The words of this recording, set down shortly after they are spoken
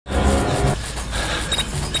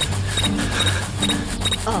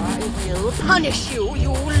I will punish you,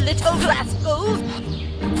 you little rascal!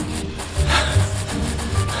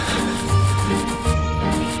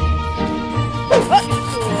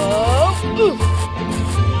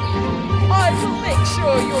 I will make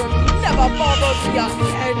sure you'll never bother me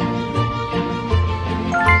again!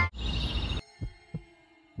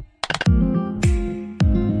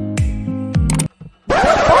 What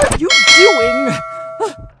are you doing?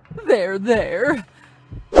 There.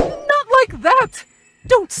 Not like that!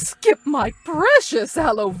 Don't skip my precious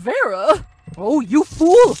aloe vera! Oh, you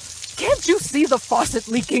fool! Can't you see the faucet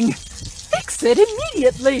leaking? Fix it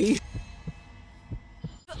immediately!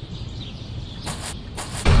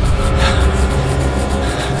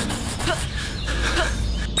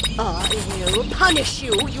 I will punish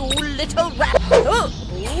you, you little rascal!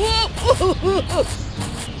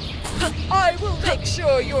 I will make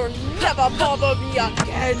sure you'll never bother me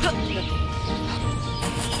again!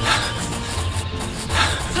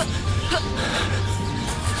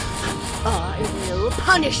 I will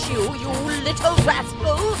punish you, you little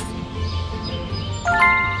rascal!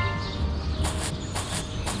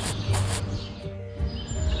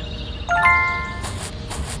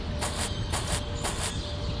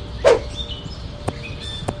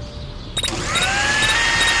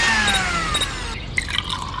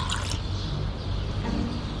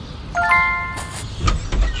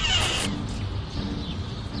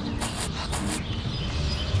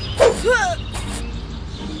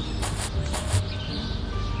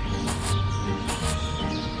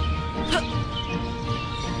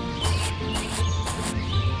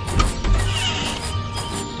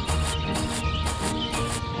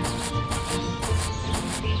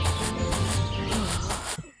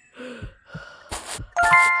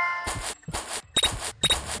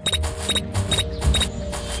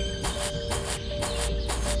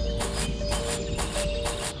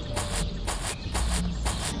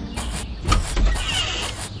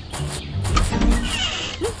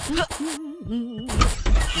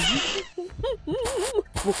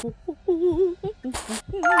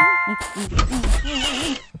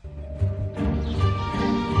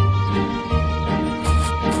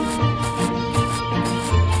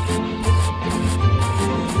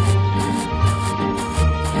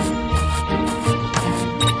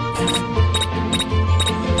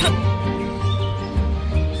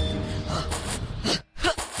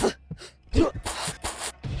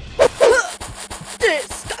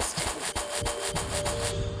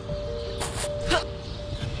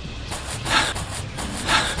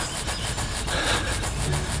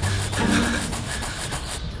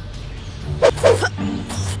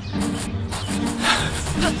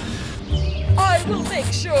 I will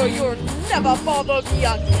make sure you'll never bother me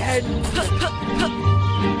again!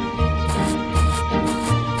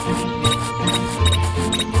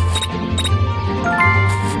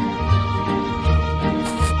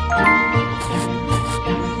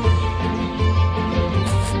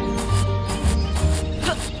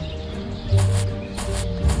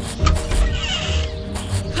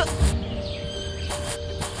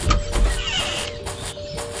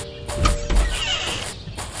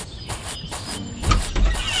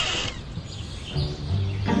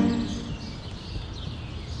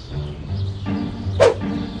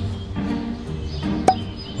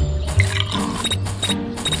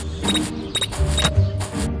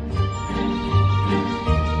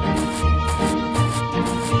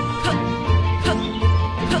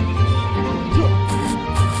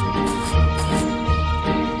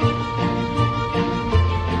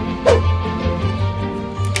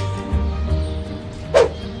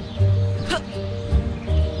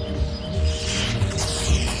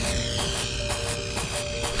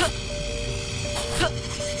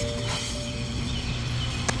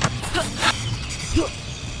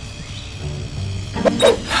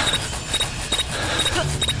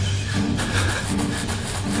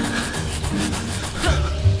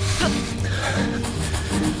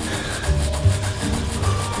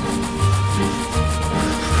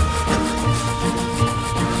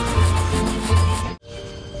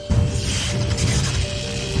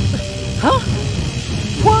 Huh?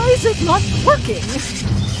 Why is it not working?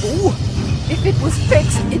 Oh, if it was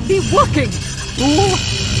fixed, it'd be working. Oh,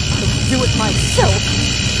 I'll do it myself.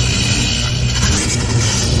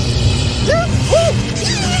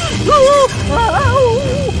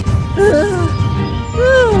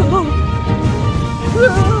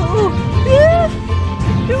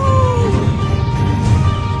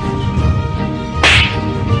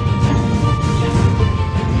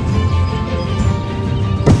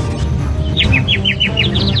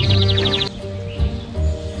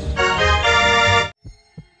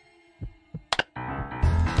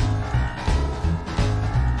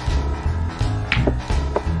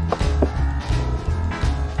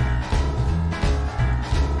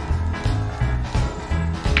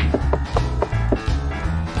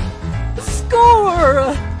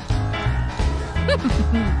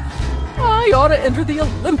 I ought to enter the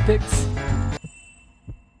Olympics.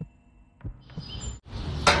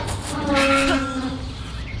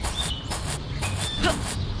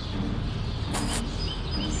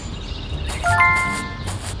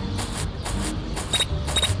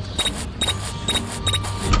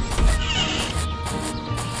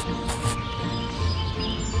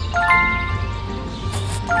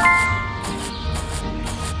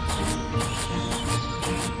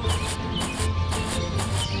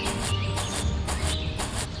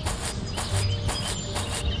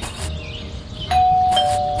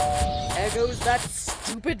 There goes that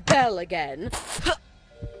stupid bell again.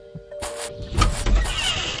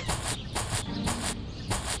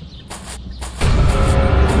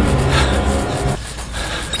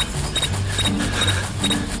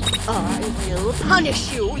 I will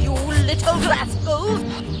punish you, you little rascals!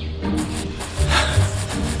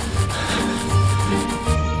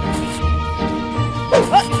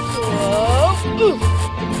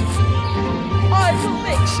 I will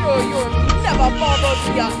make sure you'll never bother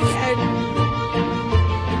me again!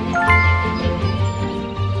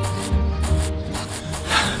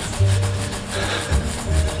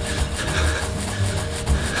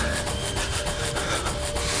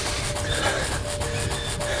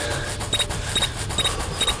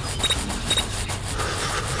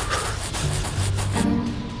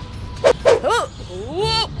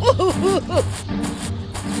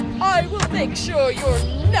 I will make sure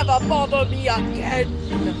you'll never bother me again!